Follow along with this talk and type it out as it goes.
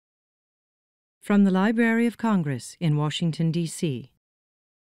From the Library of Congress in Washington, D.C.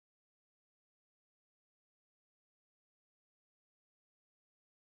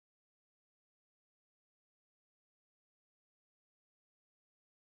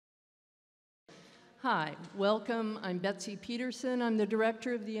 Hi, welcome. I'm Betsy Peterson. I'm the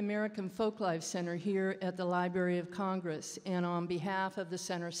director of the American Folklife Center here at the Library of Congress. And on behalf of the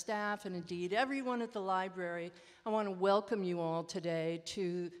center staff and indeed everyone at the library, I want to welcome you all today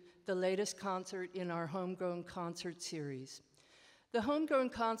to the latest concert in our Homegrown Concert Series. The Homegrown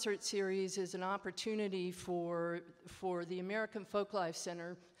Concert Series is an opportunity for the American Folklife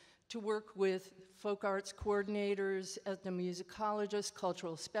Center to work with folk arts coordinators, ethnomusicologists,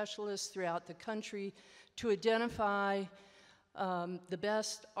 cultural specialists throughout the country to identify the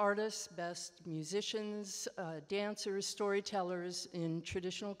best artists, best musicians, dancers, storytellers in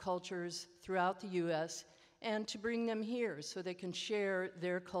traditional cultures throughout the U.S., and to bring them here so they can share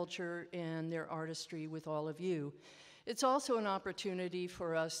their culture and their artistry with all of you. It's also an opportunity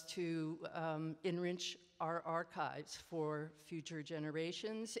for us to enrich our archives for future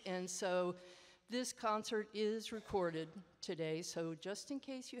generations, and so this concert is recorded today, so just in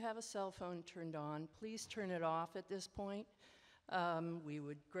case you have a cell phone turned on, please turn it off at this point. We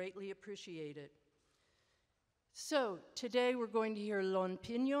would greatly appreciate it. So today we're going to hear Lone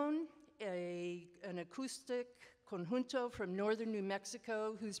Piñon, an acoustic conjunto from northern New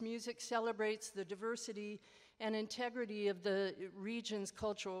Mexico, whose music celebrates the diversity and integrity of the region's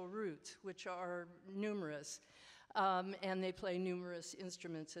cultural roots, which are numerous, and they play numerous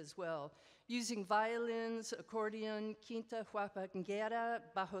instruments as well. Using violins, accordion, quinta, huapangera,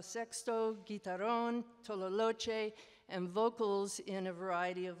 bajo, sexto, guitarrón, tololoche, and vocals in a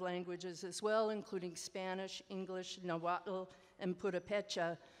variety of languages as well, including Spanish, English, Nahuatl, and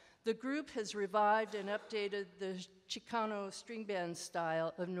P'urépecha. The group has revived and updated the Chicano string band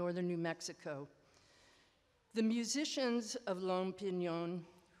style of northern New Mexico. The musicians of Lone Piñon,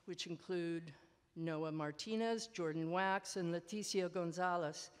 which include Noah Martinez, Jordan Wax, and Leticia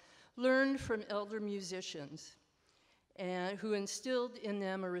Gonzales, learned from elder musicians who instilled in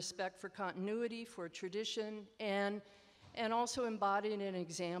them a respect for continuity, for tradition, and also embodied an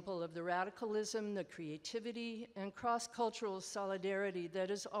example of the radicalism, the creativity, and cross-cultural solidarity that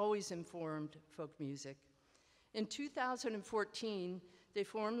has always informed folk music. In 2014, they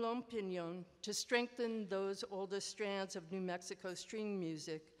formed Lone Piñon to strengthen those oldest strands of New Mexico string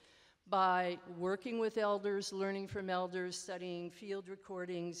music by working with elders, learning from elders, studying field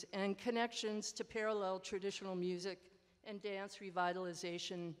recordings, and connections to parallel traditional music and dance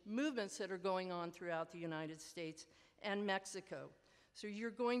revitalization movements that are going on throughout the United States and Mexico. So you're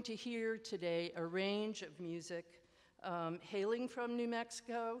going to hear today a range of music hailing from New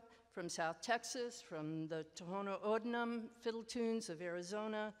Mexico, from South Texas, from the Tohono O'odham fiddle tunes of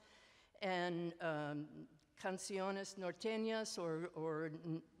Arizona, and canciones norteñas or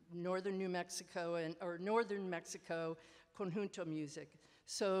northern New Mexico or northern Mexico conjunto music.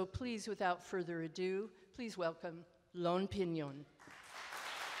 So please, without further ado, please welcome Lone Piñon.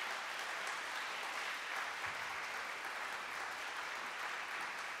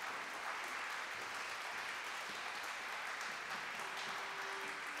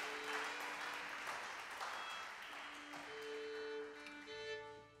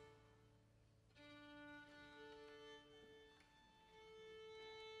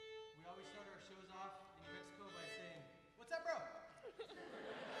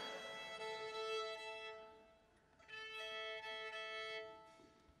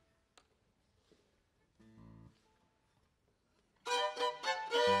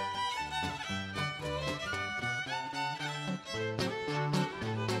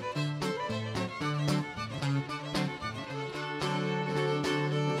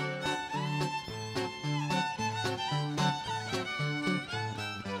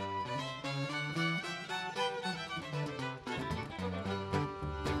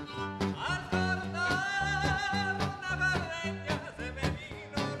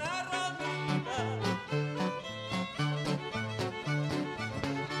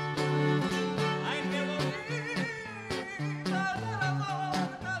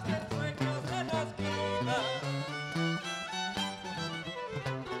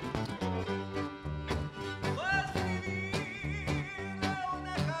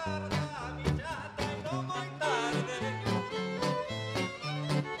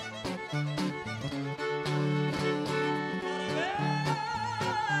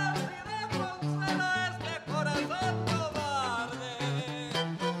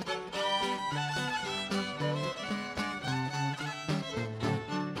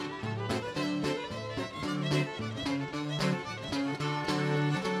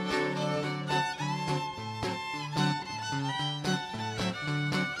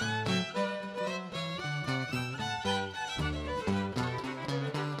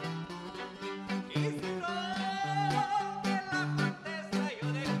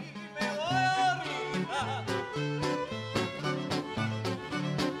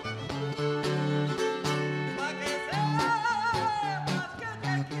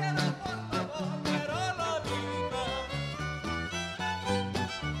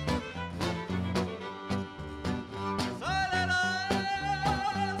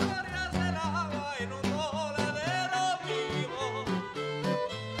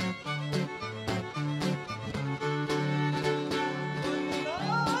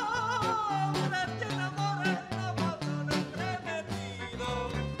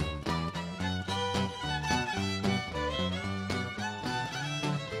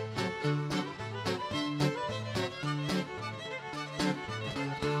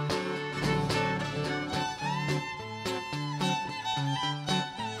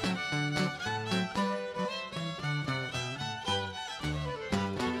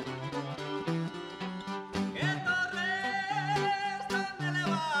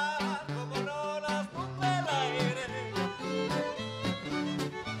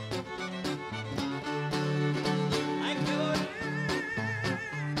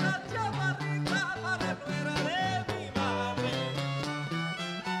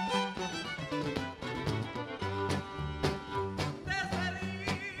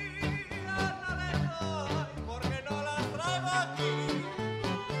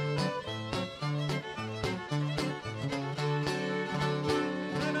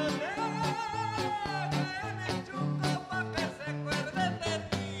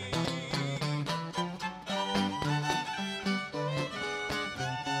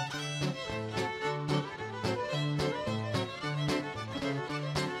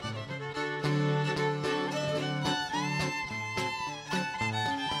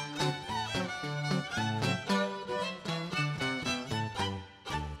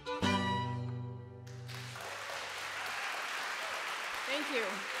 Thank you.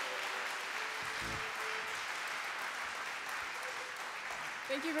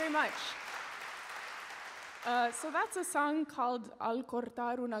 Thank you very much. So that's a song called Al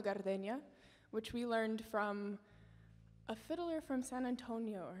cortar una gardenia, which we learned from a fiddler from San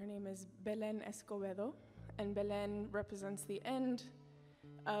Antonio. Her name is Belén Escobedo, and Belén represents the end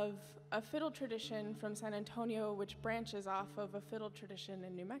of a fiddle tradition from San Antonio, which branches off of a fiddle tradition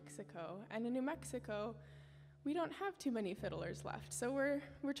in New Mexico. And in New Mexico, we don't have too many fiddlers left. So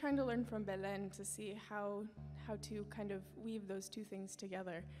we're trying to learn from Belén to see how to kind of weave those two things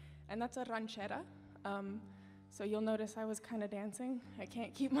together. And that's a ranchera. So you'll notice I was kind of dancing. I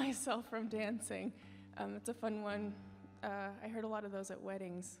can't keep myself from dancing. It's a fun one. I heard a lot of those at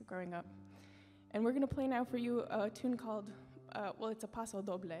weddings growing up. And we're gonna play now for you a tune called, well, it's a paso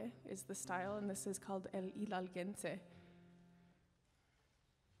doble is the style, and this is called El Hidalguense.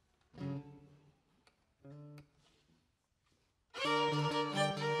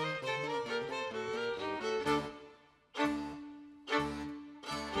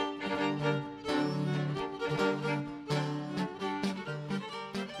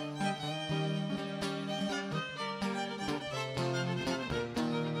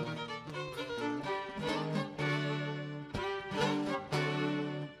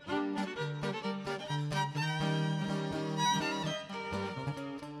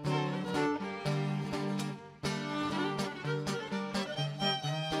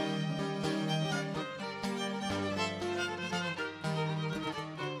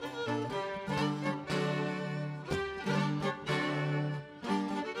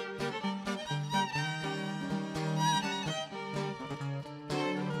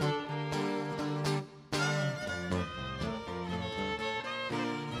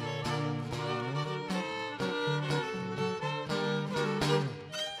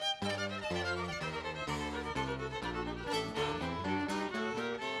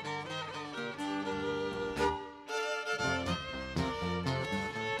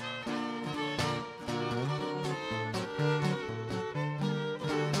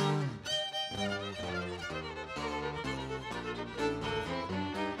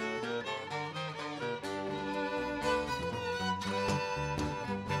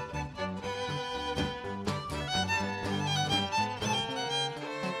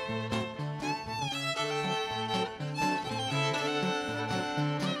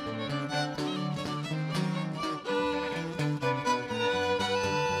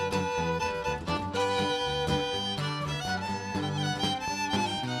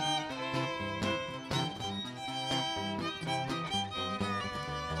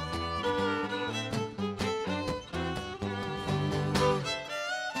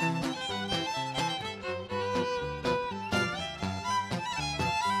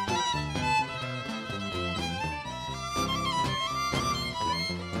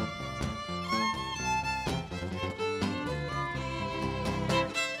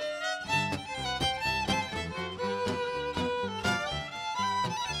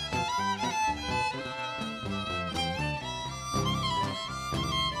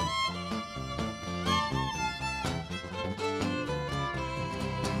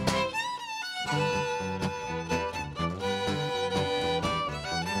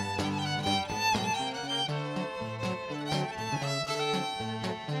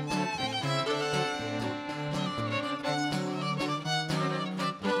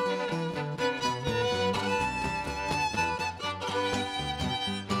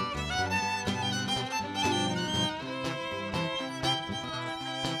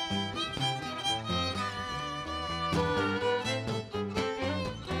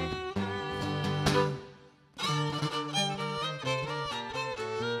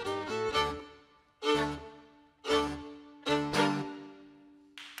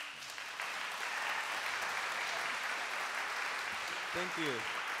 Thank you.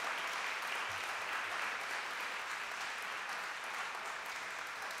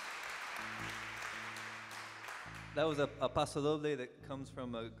 That was a paso doble that comes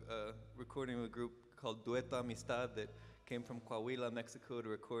from a recording of a group called Dueto Amistad that came from Coahuila, Mexico, to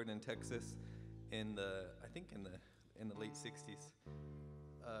record in Texas in the, I think in the late 60s.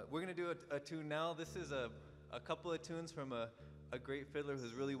 We're gonna do a tune now. This is a couple of tunes from a great fiddler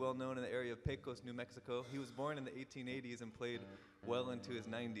who's really well known in the area of Pecos, New Mexico. He was born in the 1880s and played well into his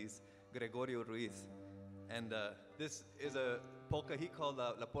 90s, Gregorio Ruiz. And this is a polka he called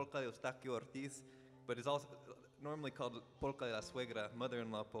La Polka de Eustaquio Ortiz, but is also normally called Polka de la Suegra,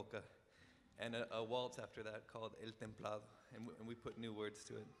 mother-in-law polka, and a waltz after that called El Templado, and we put new words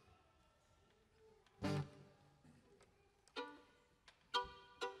to it.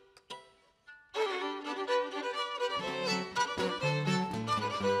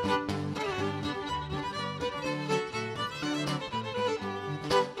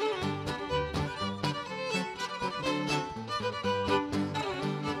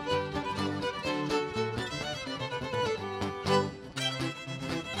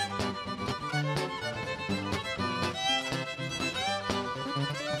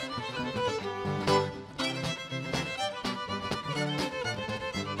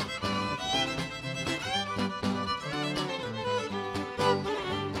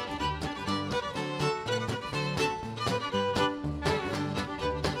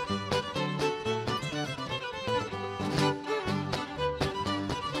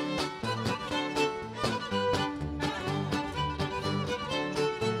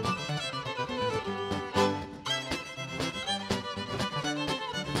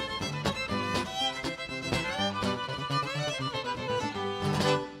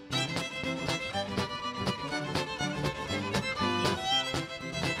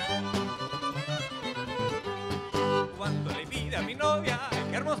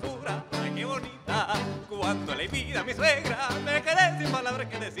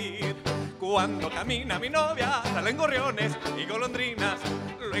 Cuando camina mi novia salen gorriones y golondrinas.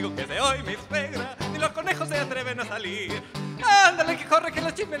 Luego que se oye mi suegra, ni los conejos se atreven a salir. Ándale que corre, que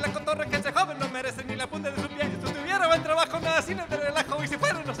los chismes, la cotorra, que ese joven no merece ni la punta de su pie. Si tuviera buen trabajo, nada sin el relajo, y si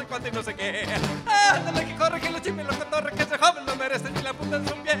fuera no sé cuánto y no sé qué. Ándale que corre, que los chismes, la cotorra, que ese joven no merece ni la punta de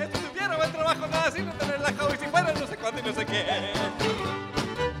su pie. Si tuviera buen trabajo, nada sin el relajo, y si fuera no sé cuánto y no sé qué.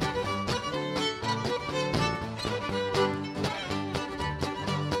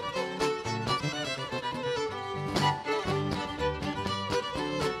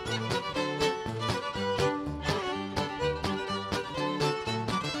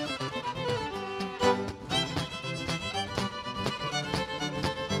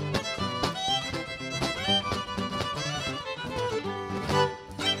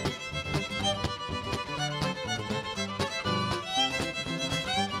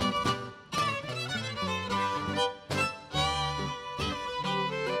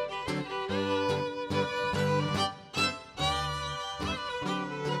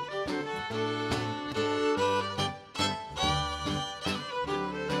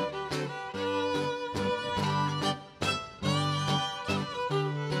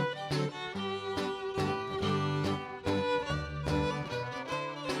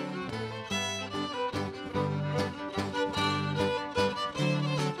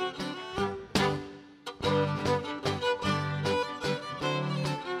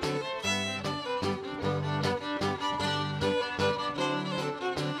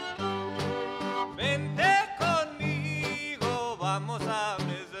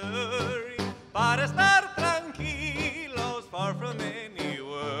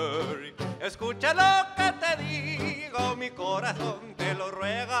 Escucha lo que te digo, mi corazón te lo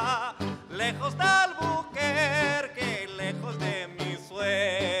ruega. Lejos de Albuquerque, lejos de mi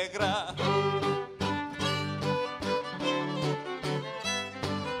suegra.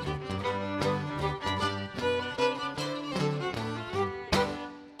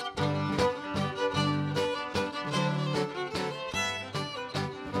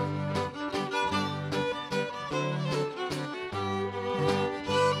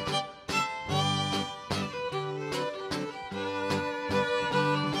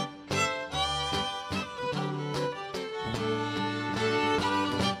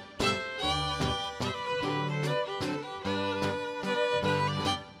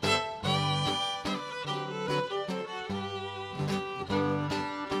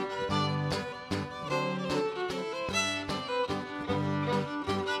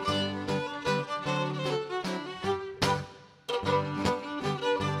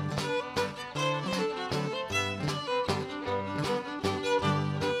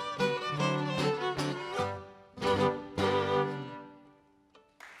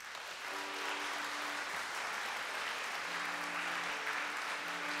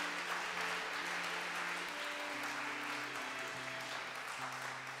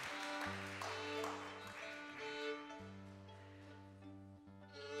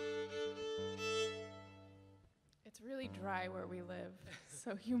 It's really dry where we live,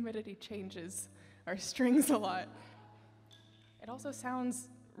 so humidity changes our strings a lot. It also sounds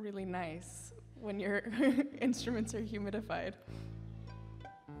really nice when your instruments are humidified.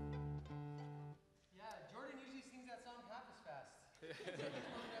 Yeah, Jordan usually sings that song half as fast.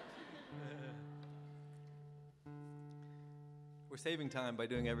 We're saving time by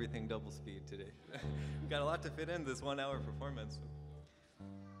doing everything double speed today. We've got a lot to fit in this 1 hour performance.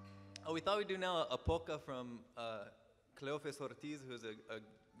 Oh, we thought we'd do now a polka from Cleofes Ortiz, who's a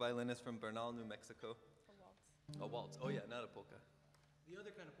violinist from Bernal, New Mexico. A waltz. Oh yeah, not a polka. The other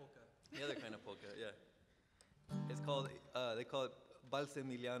kind of polka. The other kind of polka, yeah. It's called, they call it Vals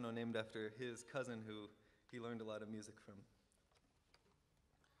Emiliano, named after his cousin who he learned a lot of music from.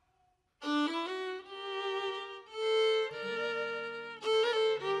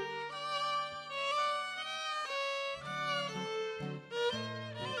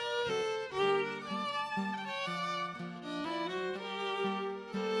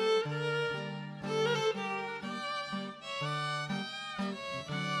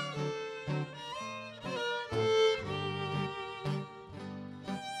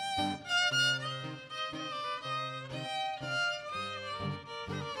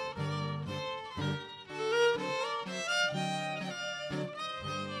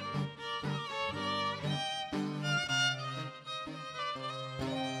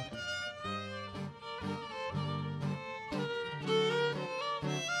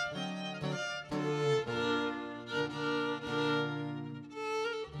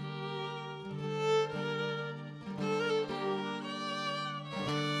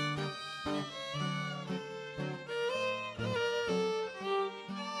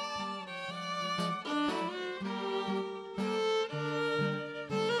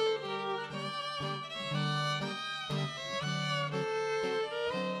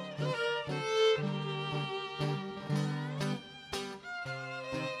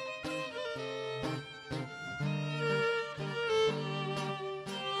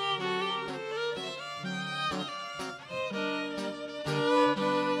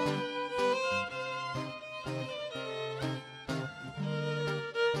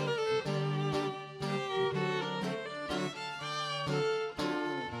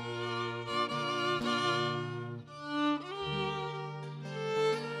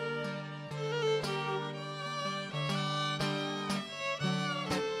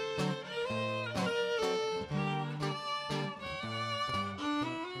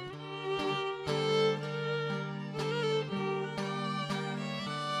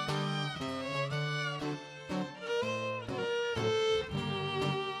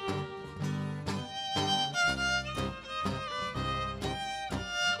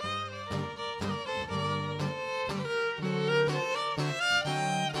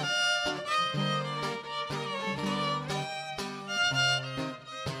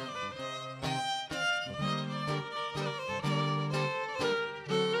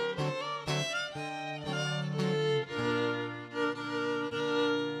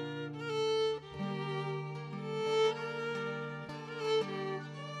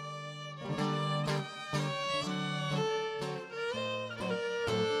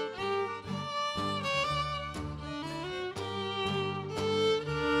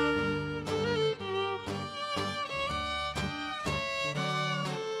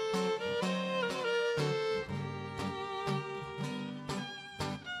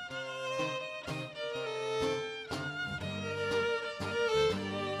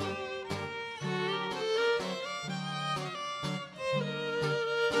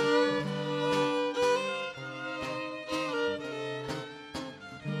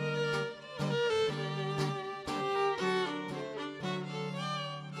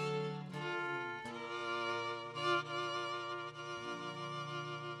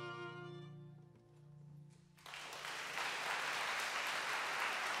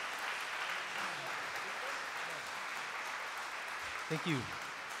 Thank you.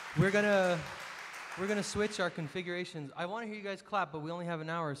 We're gonna switch our configurations. I want to hear you guys clap, but we only have an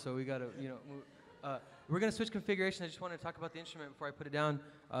hour, so we gotta, we're gonna switch configurations. I just want to talk about the instrument before I put it down.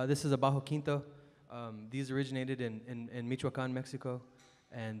 This is a bajo quinto. These originated in Michoacan, Mexico,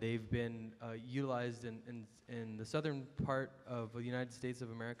 and they've been utilized in the southern part of the United States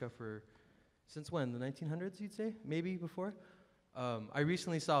of America since when? The 1900s, you'd say? Maybe before? I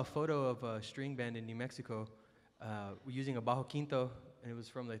recently saw a photo of a string band in New Mexico using a bajo quinto, and it was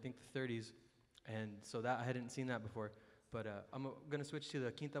from, I think, the 30s, and so that I hadn't seen that before. But I'm going to switch to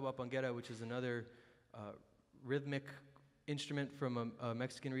the quinta huapangera, which is another rhythmic instrument from a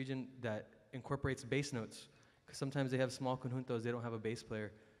Mexican region that incorporates bass notes, because sometimes they have small conjuntos, they don't have a bass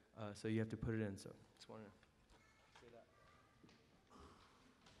player, so you have to put it in, so just wanted to say that.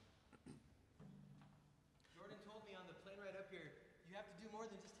 Jordan told me on the plane ride up here, you have to do more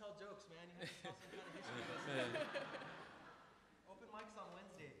than just tell jokes, man. You have to tell some kind of history. Open mics on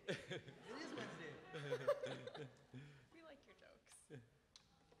Wednesday. It is Wednesday. We like your jokes. Okay.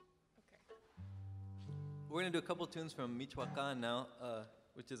 We're going to do a couple tunes from Michoacan now,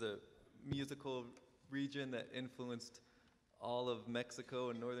 which is a musical region that influenced all of Mexico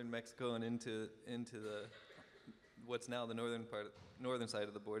and northern Mexico and into the what's now the northern side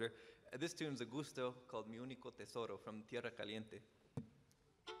of the border. This tune's a gusto called Mi Único Tesoro from Tierra Caliente.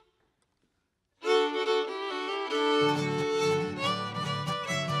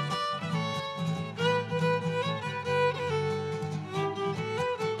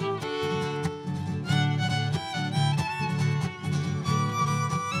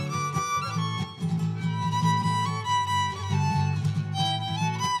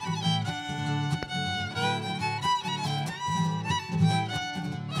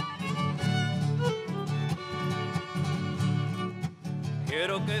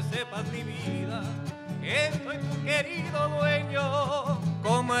 Quiero que sepas mi vida, que soy tu querido dueño,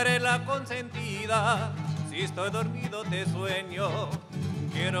 como eres la consentida, si estoy dormido te sueño.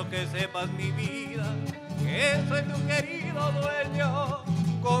 Quiero que sepas mi vida, que soy tu querido dueño,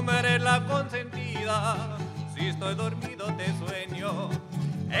 como eres la consentida, si estoy dormido te sueño.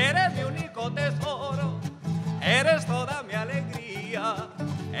 Eres mi único tesoro, eres toda mi alegría,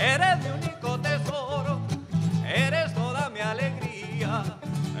 eres mi único tesoro, eres toda mi alegría.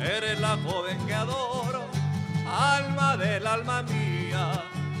 Eres la joven que adoro, alma del alma mía.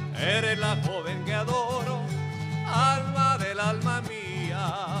 Eres la joven que adoro, alma del alma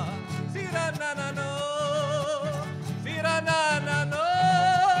mía. Siranana, siranana, no.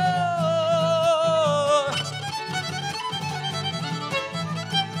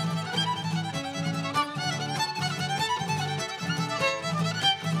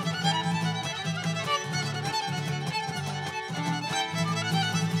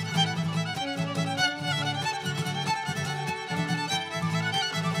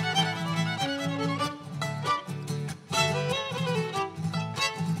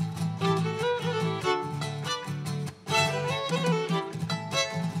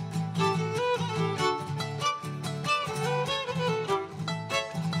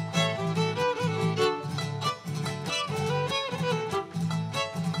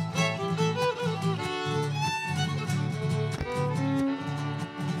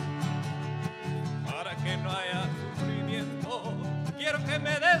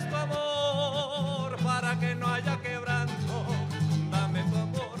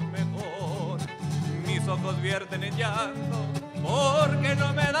 Vierten en llanto, porque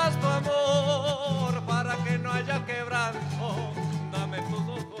no me das tu amor, para que no haya quebranto, dame tus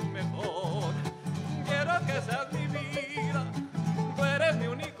ojos mejor. Quiero que seas mi vida, tú eres mi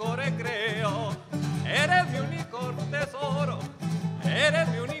único recreo, eres mi único tesoro, eres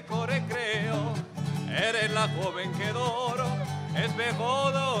mi único recreo, eres la joven que adoro,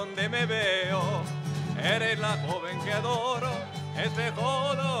 espejo donde me veo, eres la joven que adoro,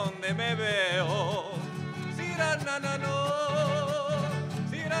 espejo donde me veo. Siranana, no,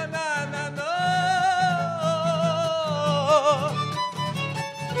 siranana, no.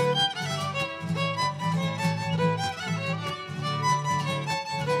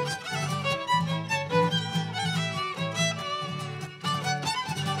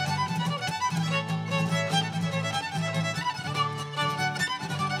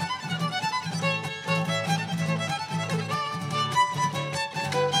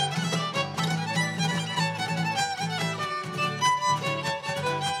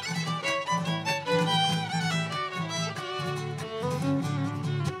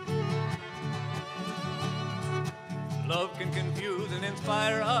 Love can confuse and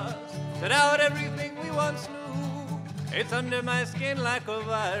inspire us, set out everything we once knew. It's under my skin like a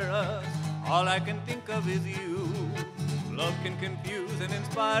virus, all I can think of is you. Love can confuse and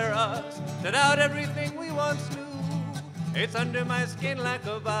inspire us to doubt everything we once knew. It's under my skin like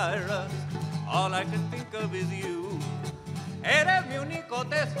a virus. All I can think of is you. Eres mi único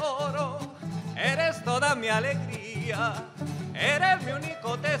tesoro. Eres toda mi alegría. Eres mi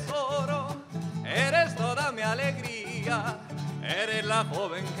único tesoro. Eres toda mi alegría. Eres la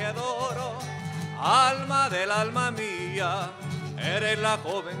joven que adoro. Alma del alma mía. Eres la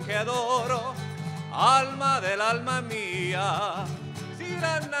joven que adoro. Alma del alma mía.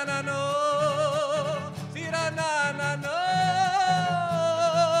 Siranano, siranano.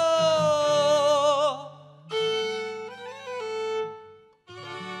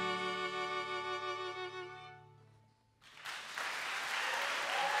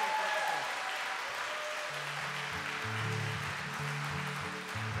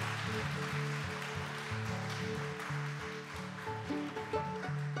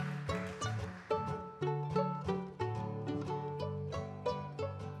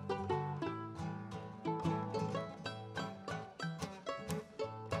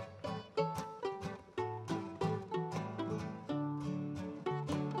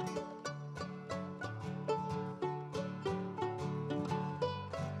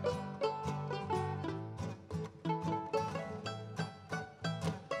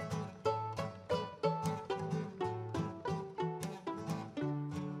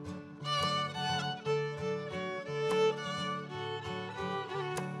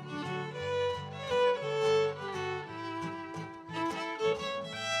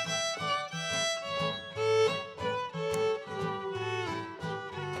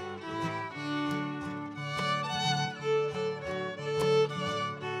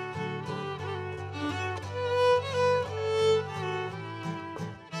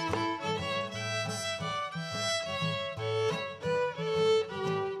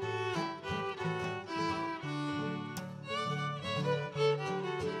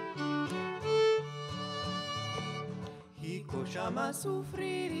 Llama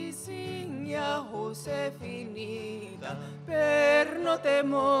soffrire insignia Josefinita per no te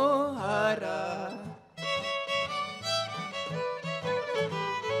mojará.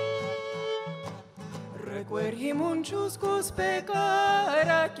 Recuerdi muchos cos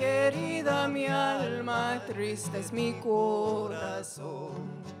pecara, querida mi alma, triste es mi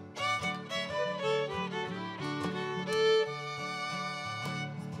corazón.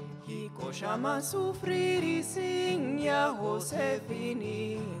 Llama soffrire insignia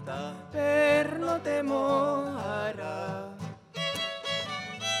Josefinita per no te mojará.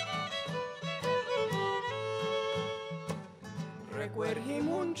 Recuerdi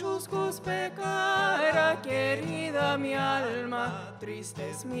muchos cos pecara, querida mi alma, triste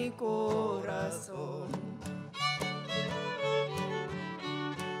es mi corazón.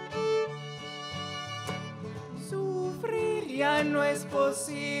 Sufrir ya no es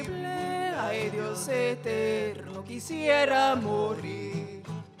posible. Ay, Dios eterno, quisiera morir.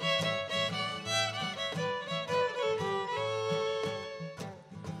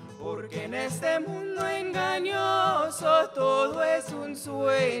 Porque en este mundo engañoso todo es un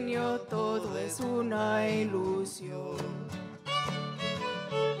sueño, todo es una ilusión.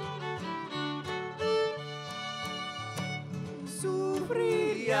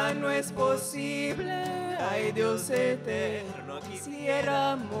 Sufrir ya no es posible. Ay, Dios eterno,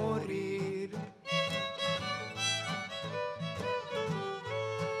 quisiera morir.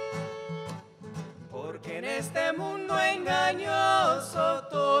 Porque en este mundo engañoso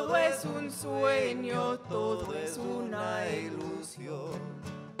todo es un sueño, todo es una ilusión.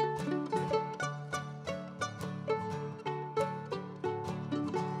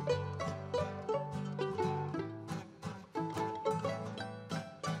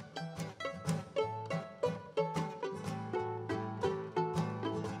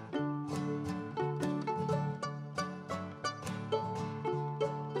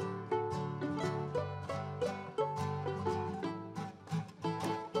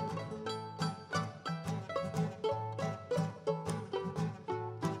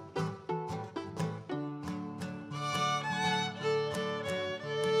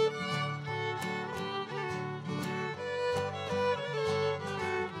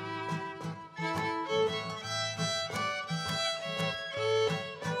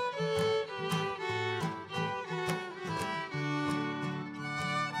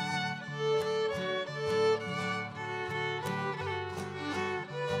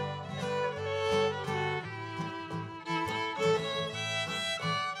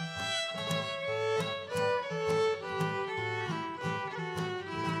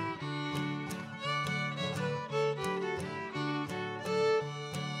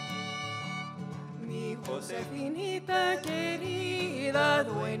 Josefinita querida,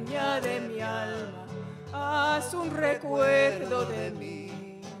 dueña de mi alma, haz un recuerdo de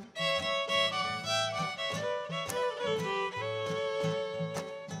mí.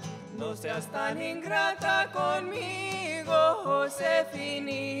 No seas tan ingrata conmigo,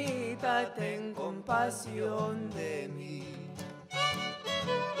 Josefinita, ten compasión de mí.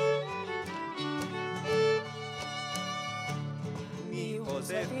 Mi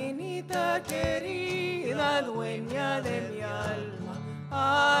Josefinita querida, dueña de mi alma,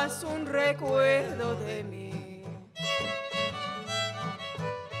 haz un recuerdo de mí.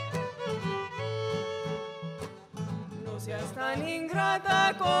 No seas tan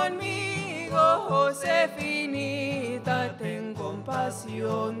ingrata conmigo, Josefinita, ten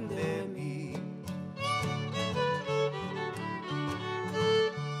compasión de mí.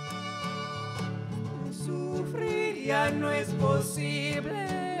 Sufrir ya no es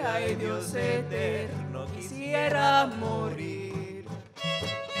posible, ay Dios eterno, quisiera morir.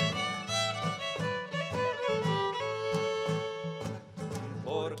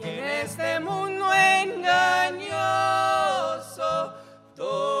 Porque en este mundo engañoso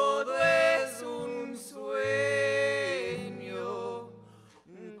todo es un sueño,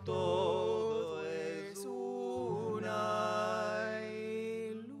 todo es una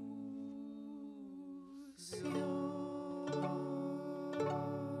ilusión.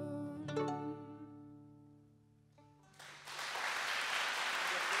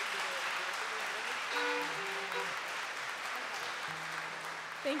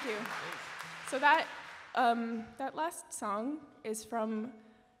 Thank you. So that last song is from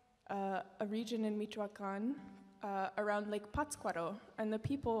a region in Michoacan around Lake Pátzcuaro, and the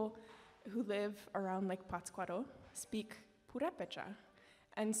people who live around Lake Pátzcuaro speak P'urépecha.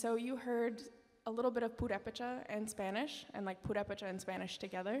 And so you heard a little bit of P'urépecha and Spanish, and like P'urépecha and Spanish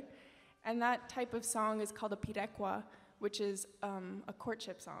together. And that type of song is called a pirecua, which is a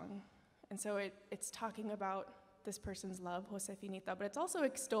courtship song. And so it's talking about this person's love, Josefinita, but it's also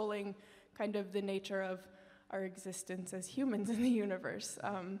extolling kind of the nature of our existence as humans in the universe.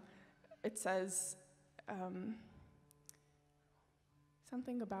 It says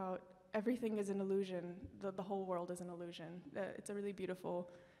something about everything is an illusion, the whole world is an illusion. It's a really beautiful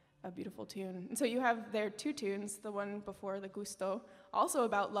tune. And so you have there two tunes, the one before, the Gusto, also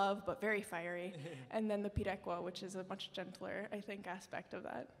about love, but very fiery, and then the Pirecua, which is a much gentler, I think, aspect of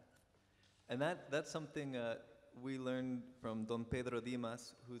that. And that's something we learned from Don Pedro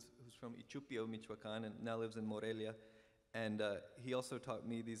Dimas, who's from Ichupio, Michoacan, and now lives in Morelia. And he also taught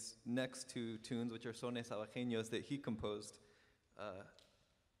me these next two tunes, which are sones abajeños that he composed,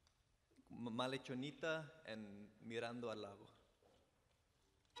 Malechonita and Mirando al Lago.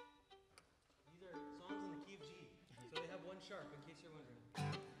 These are songs in the key of G, so they have one sharp, in case you're wondering.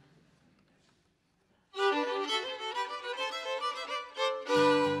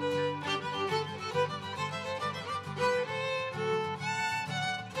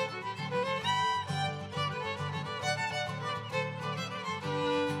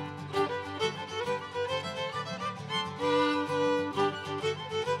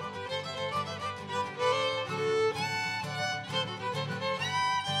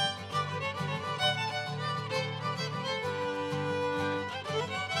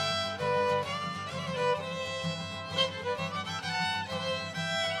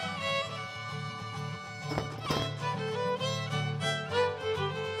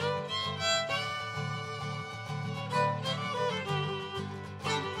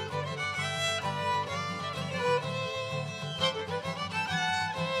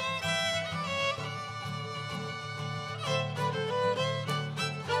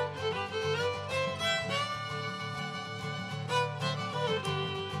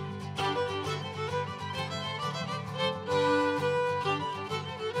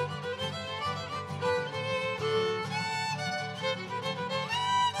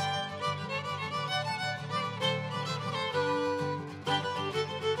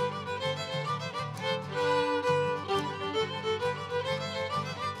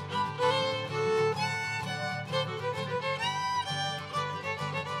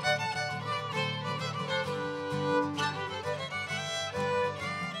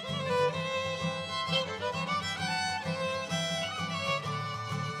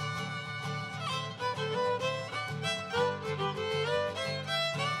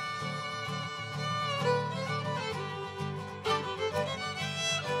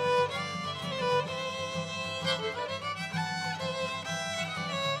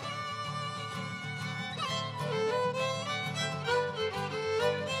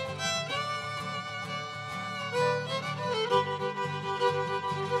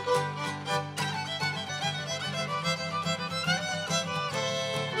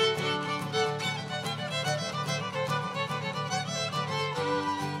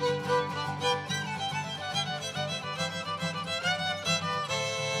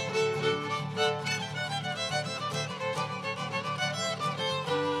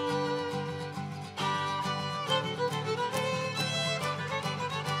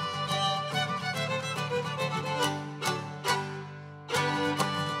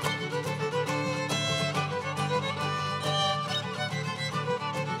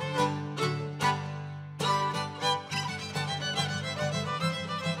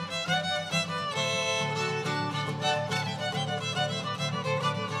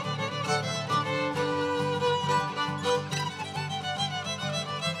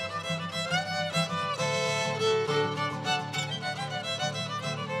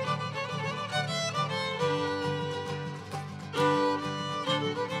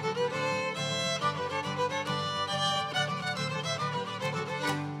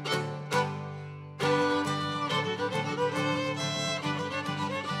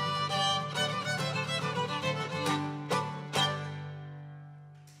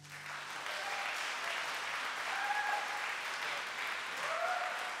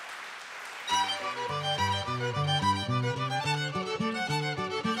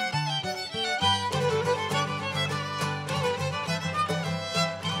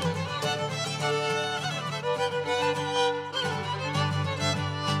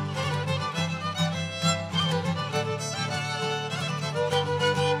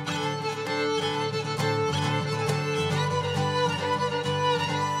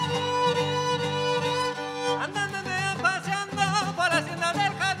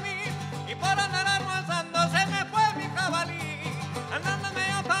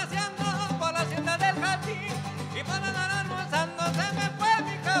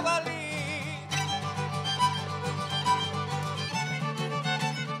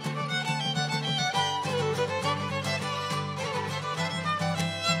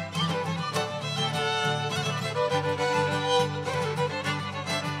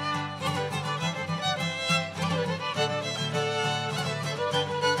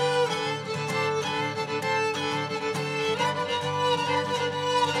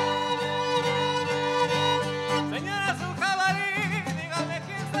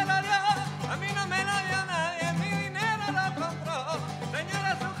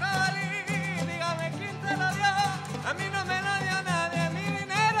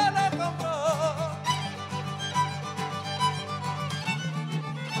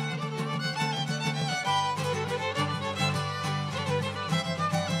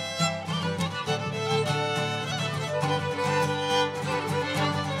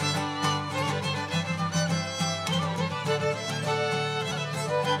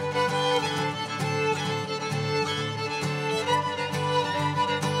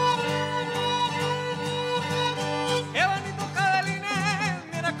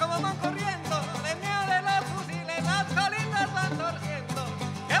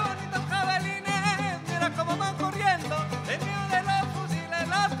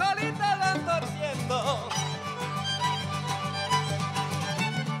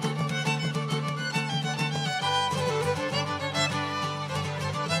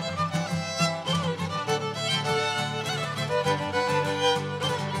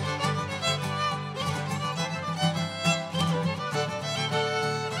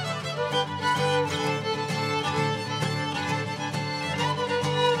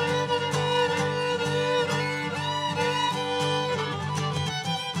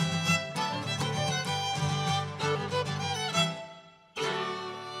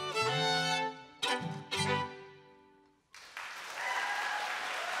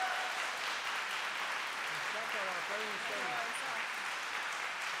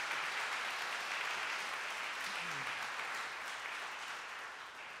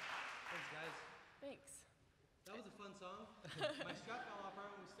 My strap fell off right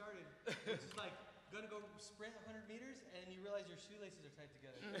when we started. It's just like, gonna go sprint 100 meters, and you realize your shoelaces are tied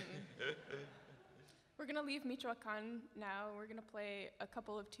together. We're gonna leave Michoacan now. We're gonna play a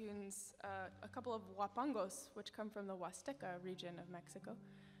couple of tunes, a couple of huapangos, which come from the Huasteca region of Mexico,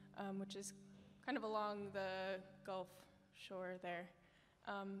 which is kind of along the Gulf shore there.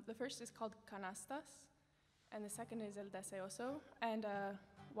 The first is called Canastas, and the second is El Deseoso. And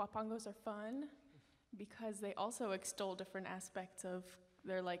huapangos are fun because they also extol different aspects of,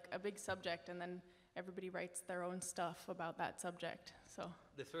 they're like a big subject, and then everybody writes their own stuff about that subject. So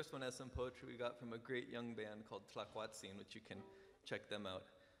This first one has some poetry we got from a great young band called Tlacuatzin, which you can check them out.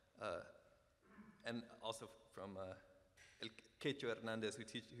 And also from El Quecho Hernandez, who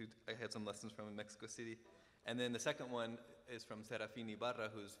I had some lessons from in Mexico City. And then the second one is from Serafín Ibarra,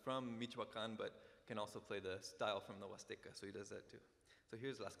 who's from Michoacán, but can also play the style from the Huasteca, so he does that too. So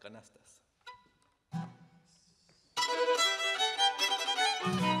here's Las Canastas.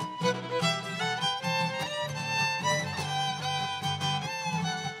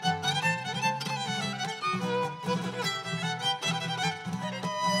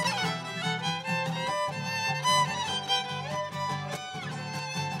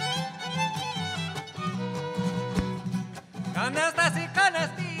 Canastas y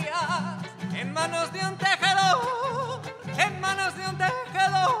canastillas en manos de un tejedor, en manos de un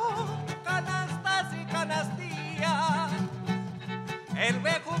tejedor. Canastas y canastillas, el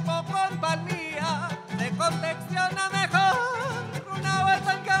bejuco con palmilla se confecciona mejor. Una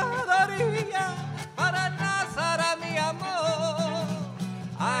vuelta en cada orilla para enlazar a mi amor.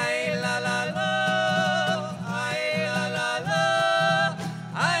 Ay, la la la, ay, la la la,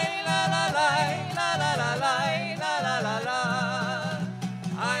 ay, la la la, ay, la la la la, ay, la la la la.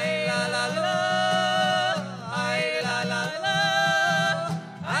 Ay, la la la, ay, la la la,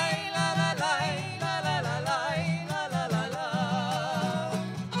 ay, la la la, ay, la la la la, ay, la la la la.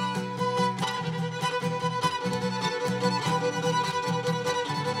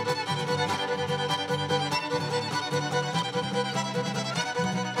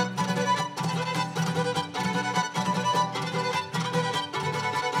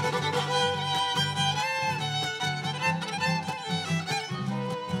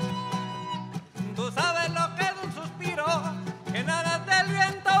 Tú sabes lo que es un suspiro, que nada del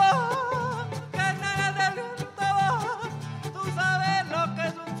viento, que nada del viento. Tú sabes lo que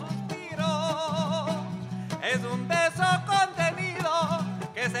es un suspiro, es un beso contenido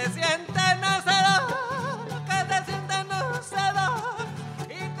que se siente no se da, que se siente no se da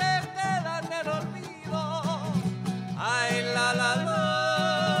y te queda en el olvido. Ay, la la la,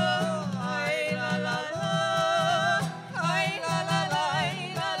 ay, la la la, ay, la la la,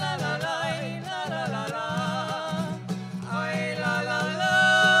 ay, la la la la, ay, la la la la, ay, la la la,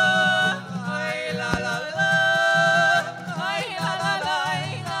 ay, la la la, ay, la la la,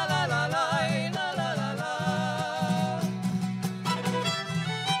 ay, la la la la, ay, la la la la.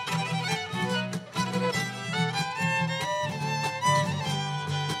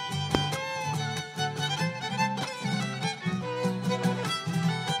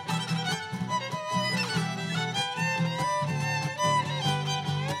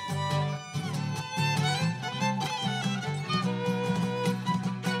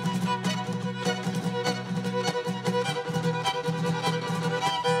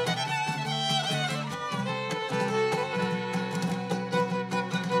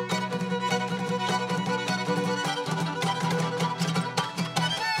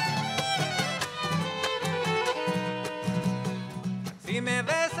 Si me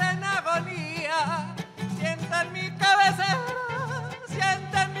ves en agonía, sienta en mi cabecera,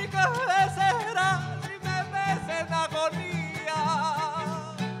 sienta en mi cabecera. Si me ves en agonía,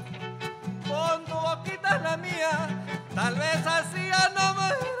 pon tu boquita en la mía, tal vez así yo no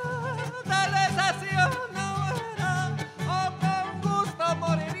muera, tal vez así yo no muera, o con gusto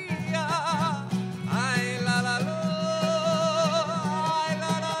moriría. Ay, la la la. Ay,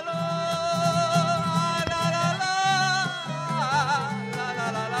 la la la, ay, la la la, la la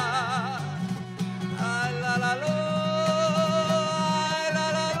la la, ay, la la la, ay, la la la, la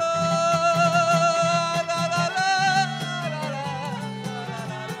la la, la la la, la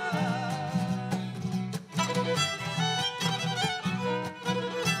la la.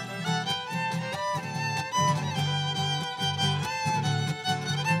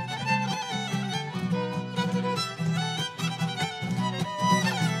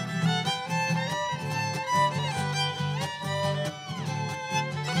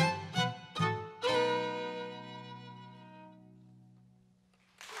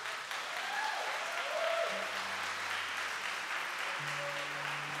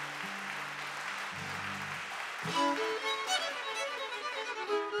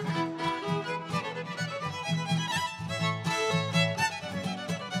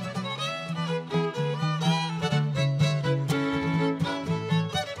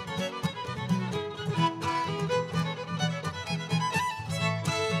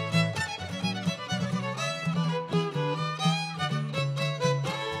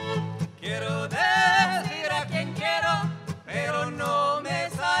 Quiero decir a quien quiero, pero no me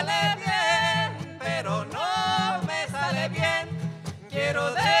sale bien, pero no me sale bien.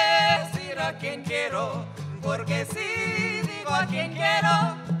 Quiero decir a quien quiero, porque si digo a quien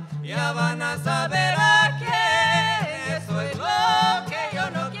quiero, ya van a saber a quién. Eso es lo que yo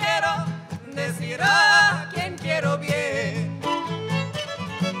no quiero, decir a quien quiero bien.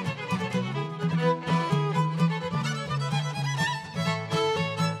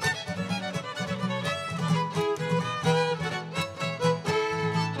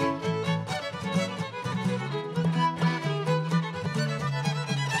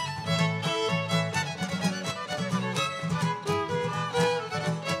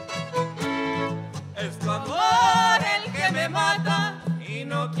 Es tu amor el que me mata y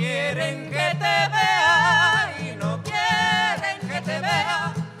no quieren que te vea, y no quieren que te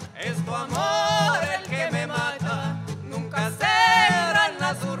vea. Es tu amor el que me mata, nunca cederán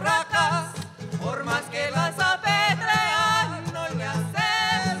las urracas, por más que las apedrean, no le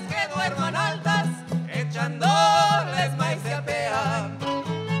haces que duerman altas, echándoles maíz se apean.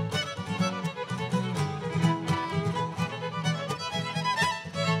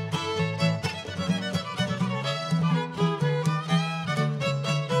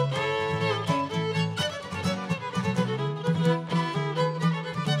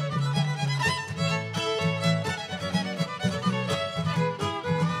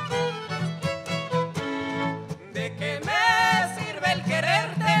 ¿De qué me sirve el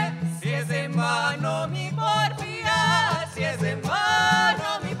quererte si es en vano mi porfía? Si es en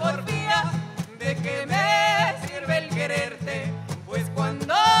vano mi porfía, ¿de qué me sirve el quererte? Pues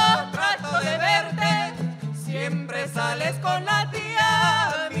cuando trato de verte, siempre sales con la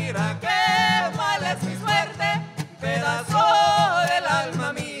tía. Mira qué mala es mi suerte, pedazo del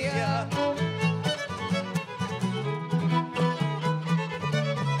alma mía.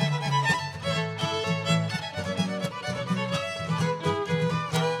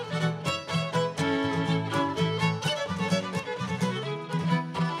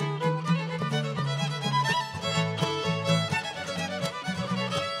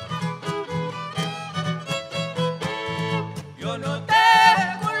 Yo no te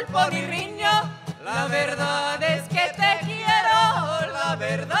culpo ni riño, la verdad es que te quiero, la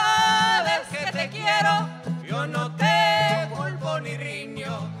verdad es que te quiero. Yo no te culpo ni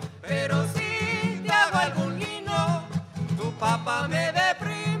riño, pero si te hago algún guiño, tu papá me ve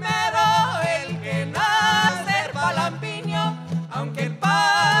primero, el que nace palampiño, aunque el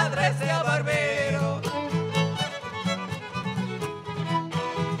padre sea barbero.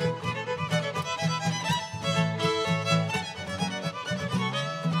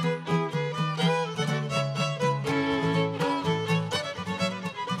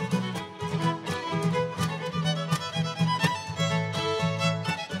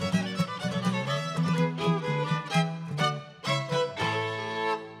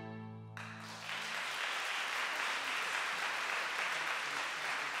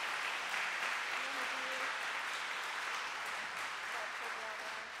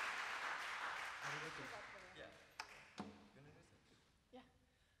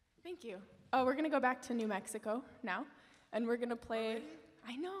 Thank you. Oh, we're going to go back to New Mexico now, and we're going to play...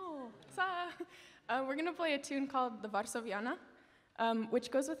 I know. We're going to play a tune called the Varsoviana, which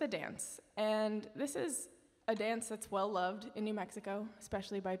goes with a dance. And this is a dance that's well loved in New Mexico,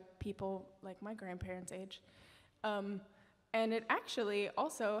 especially by people like my grandparents' age. And it actually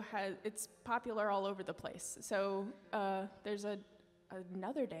also it's popular all over the place. So there's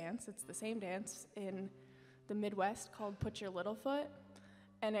another dance, it's the same dance in the Midwest called Put Your Little Foot.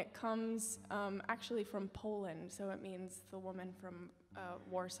 And it comes actually from Poland, so it means the woman from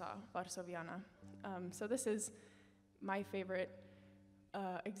Warsaw, Varsoviana. So this is my favorite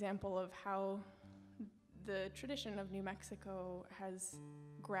example of how the tradition of New Mexico has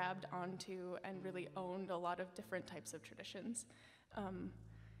grabbed onto and really owned a lot of different types of traditions.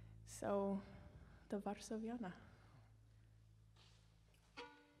 So the Varsoviana.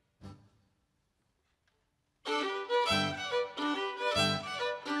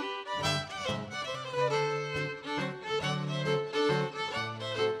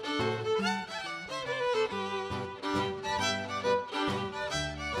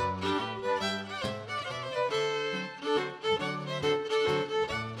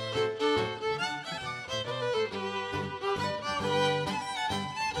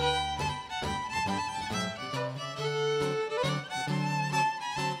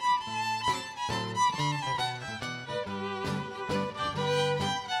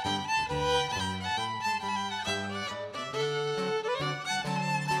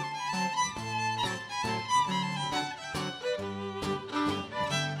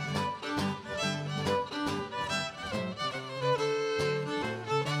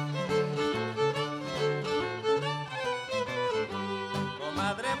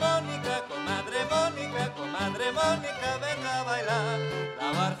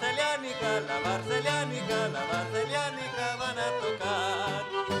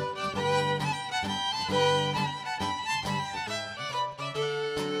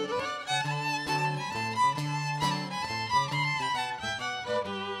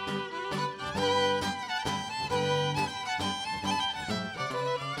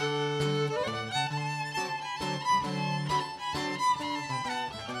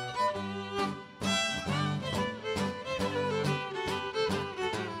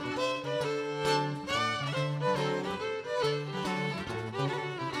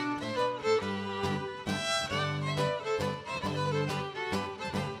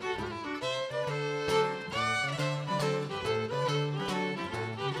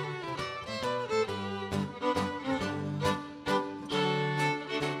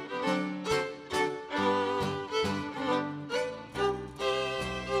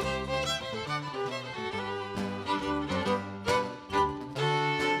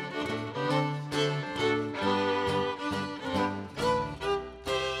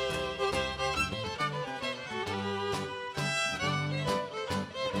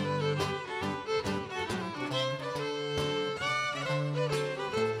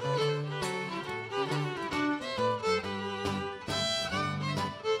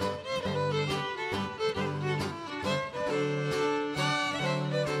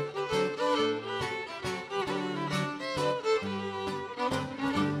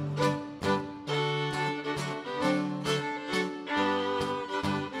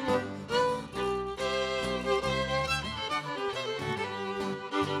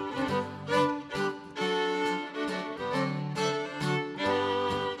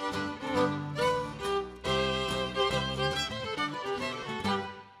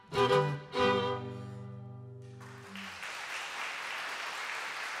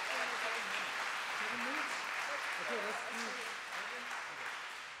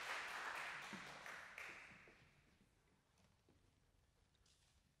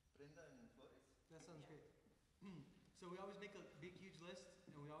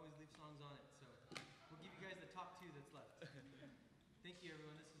 leave songs on it. So we'll give you guys the top 2 that's left. Thank you,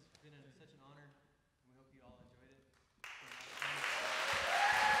 everyone. This has been such an honor. We hope you all enjoyed it.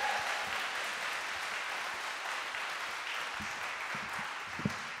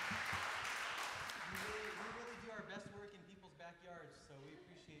 We really do our best work in people's backyards, so we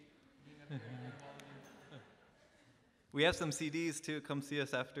appreciate being up here with all of you. We have some CDs too. Come see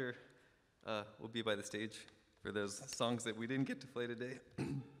us after. We'll be by the stage for those songs that we didn't get to play today.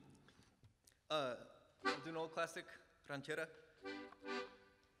 We'll do an old classic, ranchera.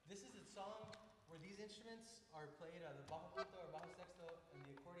 This is a song where these instruments are played, the bajo quinta or bajo sexto and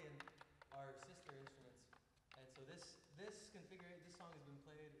the accordion are sister instruments. And so this song has been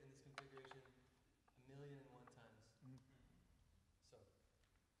played in this configuration 1,000,001 times. So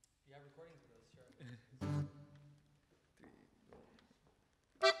if you have recordings of those, sure.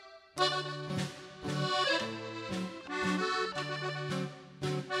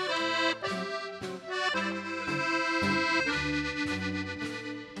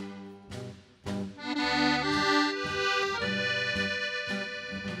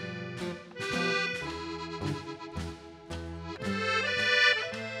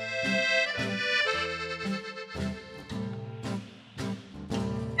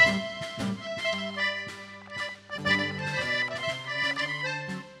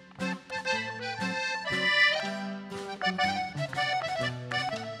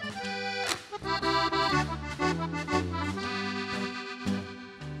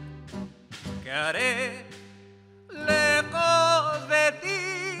 ¿Qué haré lejos de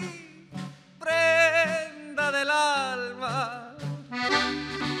ti, prenda del alma?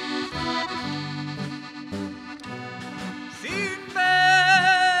 Sin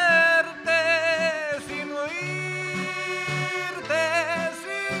verte, sin oírte,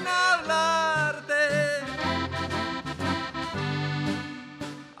 sin hablarte,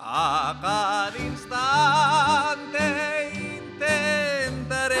 a cada instante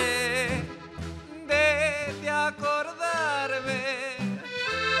intentaré de acordarme,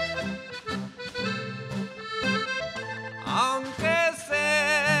 aunque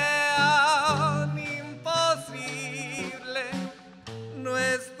sea imposible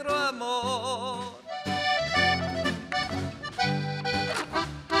nuestro amor.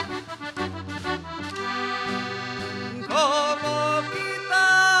 ¿Cómo quitar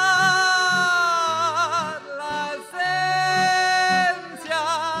la esencia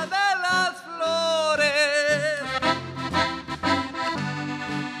de las flores?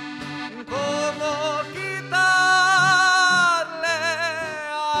 ¿Cómo quitarle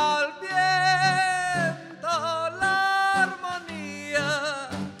al viento la armonía?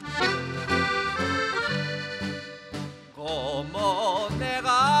 ¿Cómo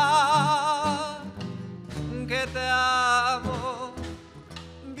negar que te amo,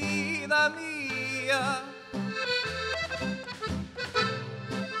 vida mía?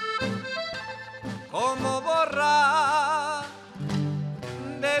 ¿Cómo borrar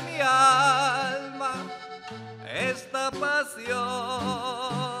de mi alma esta pasión?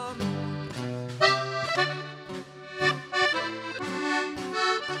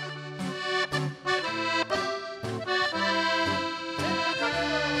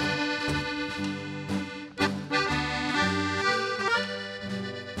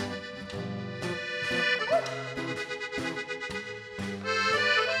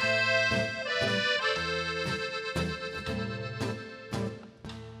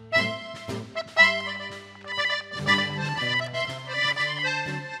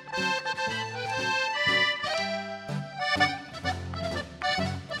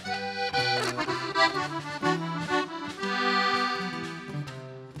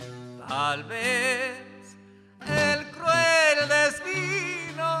 Tal vez el cruel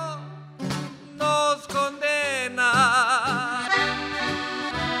destino nos condena.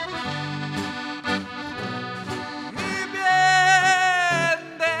 Mi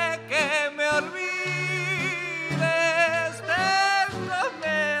bien, de que me olvides tengo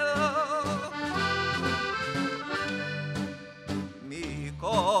miedo. Mi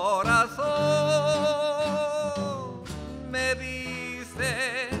corazón me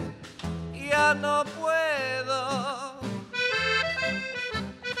dice ya no puedo,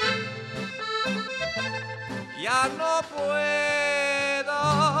 ya no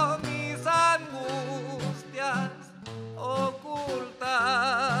puedo mis angustias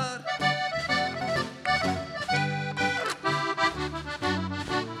ocultar.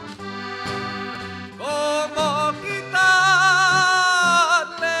 ¿Cómo quitarle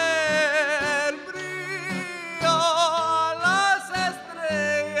el brillo a las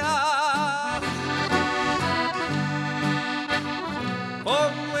estrellas?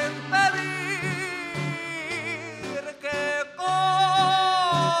 ¿Cómo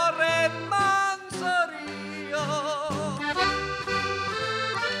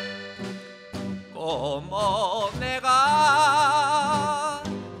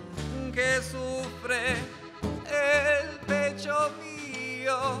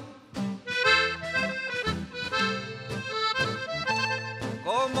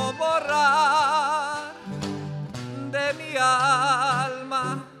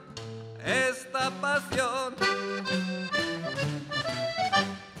nación.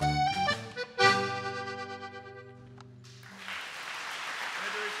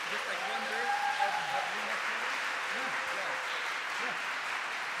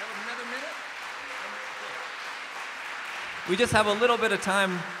 We just have a little bit of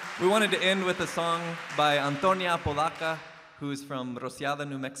time. We wanted to end with a song by Antonia Polaca, who's from Rociada,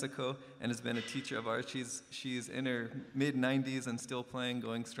 New Mexico, and has been a teacher of ours. She's in her mid-90s and still playing,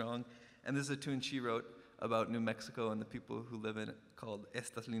 going strong. And this is a tune she wrote about New Mexico and the people who live in it called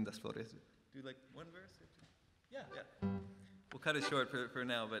Estas Lindas Flores. Do you like one verse? Yeah. We'll cut it short for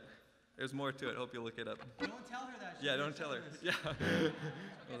now, but there's more to it. Hope you'll look it up. Don't tell her that. Yeah, don't tell her. Yeah.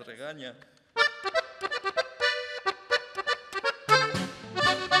 Nos regaña.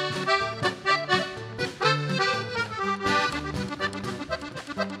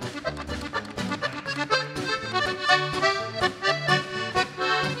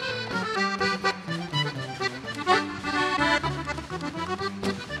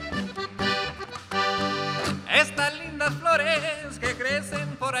 Estas lindas flores que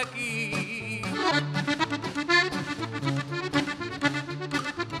crecen por aquí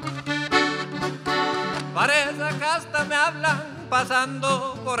parece que hasta me hablan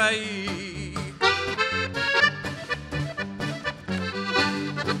pasando por ahí.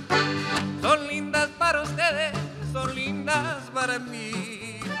 Son lindas para ustedes, son lindas para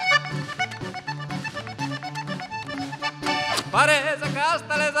mí. Parece que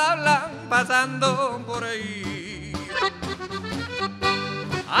hasta les hablan pasando por ahí.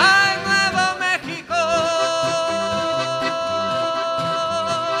 ¡Ay, Nuevo México!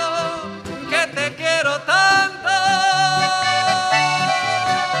 Que te quiero tanto.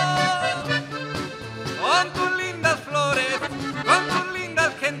 Con tus lindas flores, con tus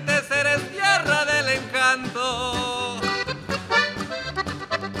lindas gentes, eres tierra del encanto.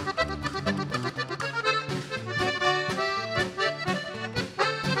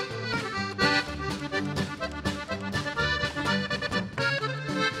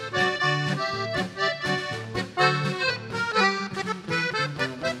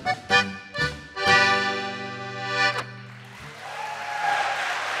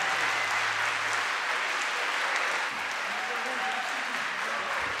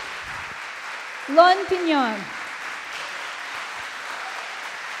 Lone Piñon.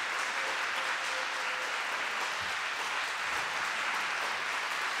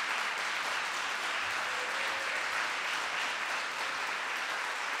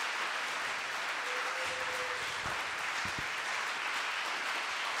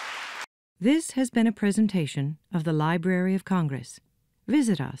 This has been a presentation of the Library of Congress.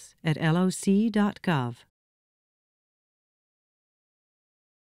 Visit us at loc.gov.